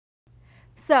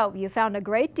So you found a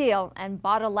great deal and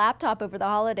bought a laptop over the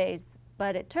holidays,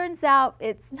 but it turns out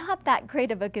it's not that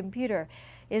great of a computer.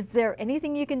 Is there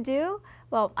anything you can do?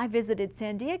 Well, I visited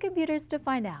Sandia Computers to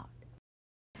find out.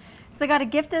 So I got a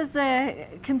gift as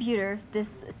a computer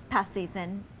this past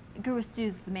season. Guru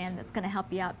Stu's the man that's going to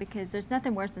help you out, because there's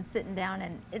nothing worse than sitting down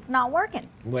and it's not working.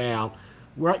 Well,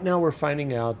 right now we're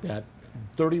finding out that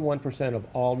 31% of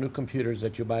all new computers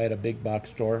that you buy at a big box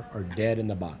store are dead in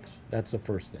the box. That's the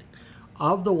first thing.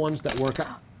 Of the ones that work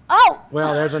out,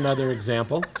 well, there's another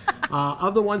example.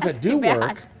 Of the ones that do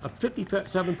work,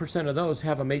 57% of those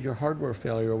have a major hardware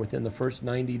failure within the first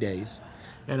 90 days.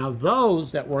 And of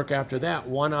those that work after that,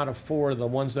 1 out of 4 of the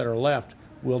ones that are left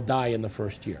will die in the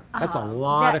first year. That's a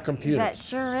lot of computers. That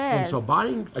sure is. And so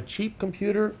buying a cheap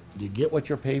computer, you get what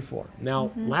you pay for.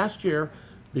 Now, last year,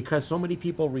 because so many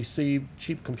people received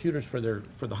cheap computers for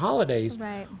the holidays,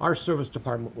 our service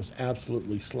department was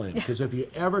absolutely slammed. Because if you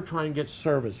ever try and get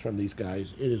service from these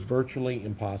guys, it is virtually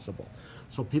impossible.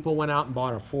 So people went out and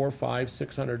bought a $400,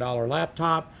 $500, $600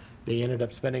 laptop. They ended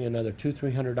up spending another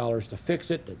 $200, $300 to fix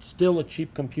it. It's still a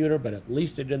cheap computer, but at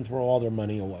least they didn't throw all their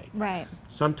money away. Right.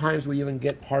 Sometimes we even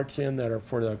get parts in that are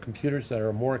for the computers that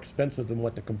are more expensive than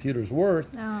what the computer's worth.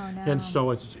 Oh, no. And so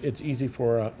it's easy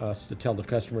for us to tell the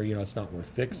customer, you know, it's not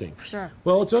worth fixing. Sure.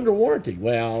 Well, it's under warranty.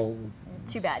 Well,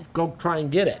 too bad. Go try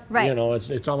and get it. Right. You know,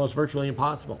 it's almost virtually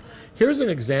impossible. Here's an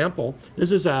example.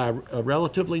 This is a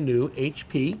relatively new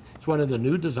HP. It's one of the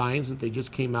new designs that they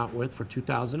just came out with for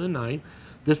 2009.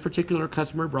 This particular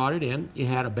customer brought it in. It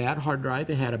had a bad hard drive,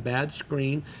 it had a bad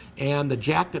screen, and the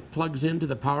jack that plugs into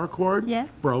the power cord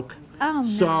broke. Oh,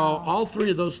 so no. all 3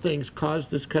 of those things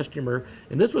caused this customer,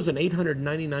 and this was an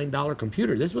 $899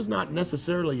 computer. This was not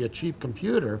necessarily a cheap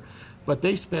computer, but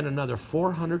they spent another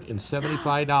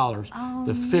 $475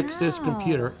 to fix this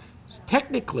computer. It's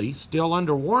technically still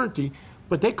under warranty,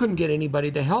 but they couldn't get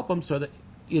anybody to help them, so that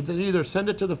they either send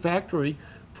it to the factory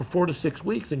for 4 to 6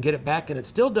 weeks and get it back and it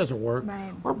still doesn't work,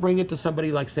 or bring it to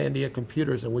somebody like Sandia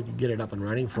Computers and we can get it up and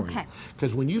running for you.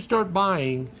 Because when you start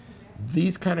buying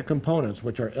these kind of components,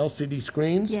 which are LCD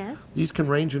screens, these can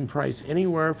range in price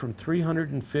anywhere from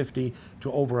 $350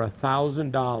 to over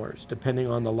 $1,000, depending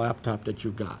on the laptop that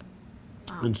you've got.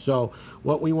 And so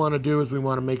what we want to do is we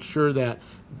want to make sure that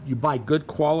you buy good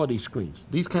quality screens.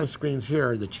 These kind of screens here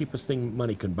are the cheapest thing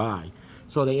money can buy.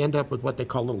 So they end up with what they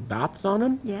call little dots on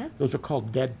them. Those are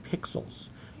called dead pixels.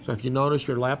 So if you notice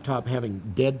your laptop having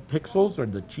dead pixels, or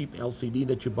the cheap LCD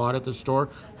that you bought at the store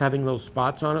having those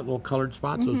spots on it, little colored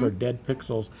spots, those are dead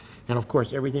pixels. And of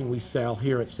course, everything we sell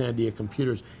here at Sandia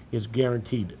Computers is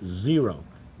guaranteed 0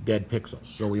 dead pixels.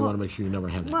 So we want to make sure you never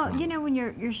have that problem. You know, when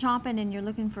you're shopping and you're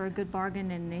looking for a good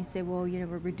bargain and they say, well, you know,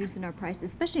 we're reducing our price,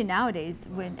 especially nowadays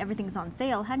when everything's on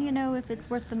sale, how do you know if it's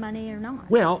worth the money or not?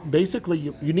 Well, basically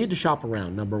you need to shop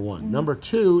around, number one. Number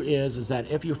two is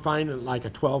that if you find like a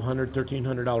 $1,200,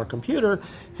 $1,300 computer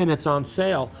and it's on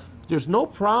sale, there's no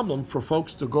problem for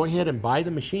folks to go ahead and buy the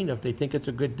machine if they think it's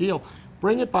a good deal.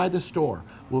 Bring it by the store.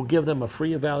 We'll give them a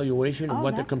free evaluation of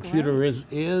what the computer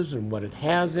is and what it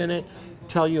has in it,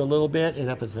 tell you a little bit,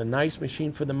 and if it's a nice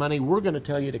machine for the money, we're going to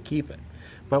tell you to keep it.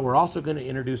 But we're also going to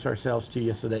introduce ourselves to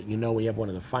you so that you know we have one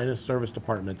of the finest service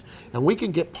departments, and we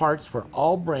can get parts for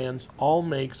all brands, all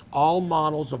makes, all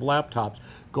models of laptops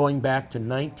going back to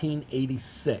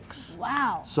 1986.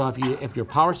 Wow. So if your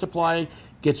power supply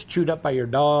gets chewed up by your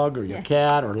dog or your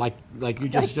cat, or like you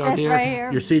just showed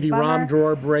here, your CD-ROM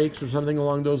drawer breaks or something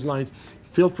along those lines,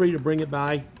 feel free to bring it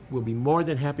by. We'll be more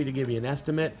than happy to give you an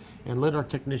estimate and let our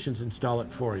technicians install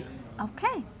it for you.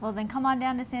 Okay, well then come on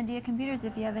down to Sandia Computers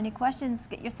if you have any questions.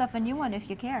 Get yourself a new one if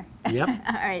you care. Yep.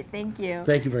 All right, thank you.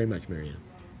 Thank you very much, Marianne.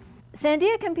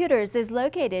 Sandia Computers is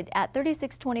located at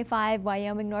 3625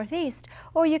 Wyoming Northeast,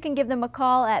 or you can give them a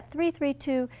call at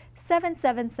 332-7777.